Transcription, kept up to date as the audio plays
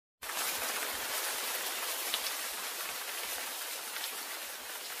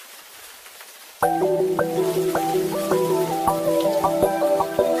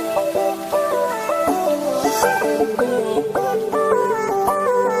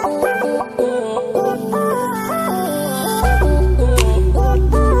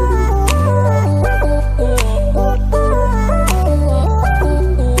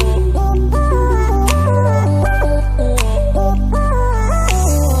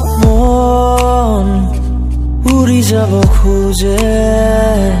যাব খোজে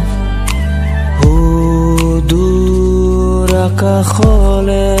দূৰ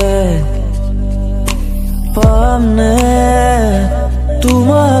আকাশলে পামনে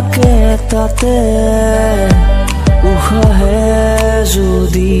তোমাকে তাতে উশাহে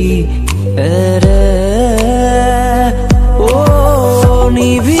যদি এৰে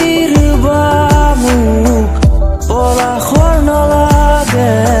নিবিৰবা মোক পলাশৰ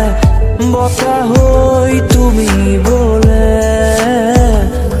নালাগে বতাহ হৈ তুমি বলে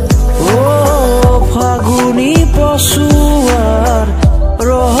ফাগুনী পচুৱাৰ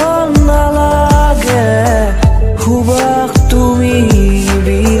ৰহন নালাগে সুবাস তুমি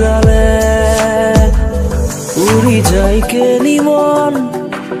বিলালে উৰি যায় কেনি মন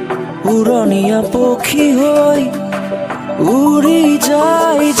উৰণীয়া পক্ষী হৈ উৰি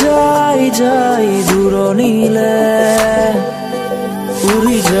যায় যায় যায় দূৰণিলে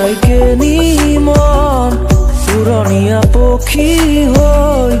উৰি যায় কেনি মন উৰণীয়া পক্ষী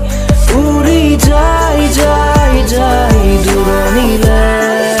হৈ উৰি যায় যায় যায় দূৰণিলে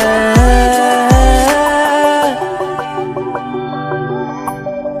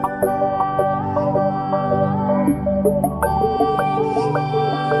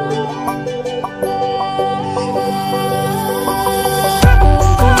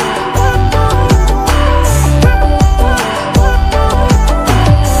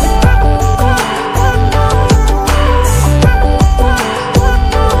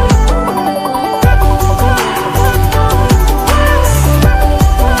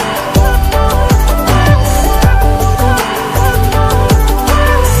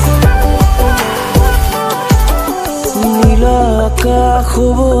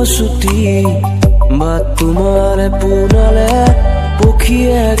খুব ছুটি বা তোমাৰে পুনালে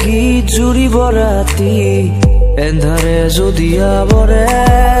পক্ষীয়ে গীত জুৰিব ৰাতি এন্ধাৰে যদি আৱৰে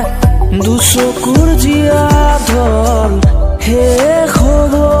দুচকুৰ জীয়া ধল শেষ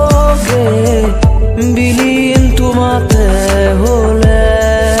হ'বগে বিলীন তোমাতে হলে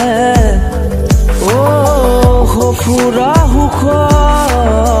সফুৰা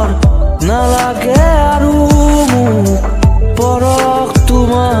সুখৰ নালাগে আৰু মোক পৰখ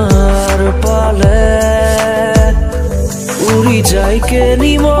তোমাৰ পালে উৰি যায়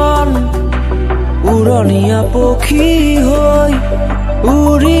কেনি মন উৰণীয়া পক্ষী হৈ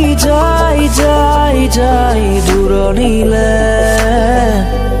উৰি যায় যায় যায় দূৰণিলে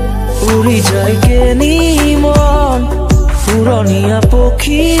উৰি যায় কেনি মন উৰণীয়া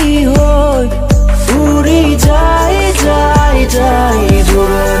পক্ষী হৈ উৰি যায় যায় যায়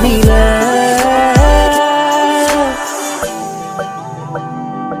দূৰণিলে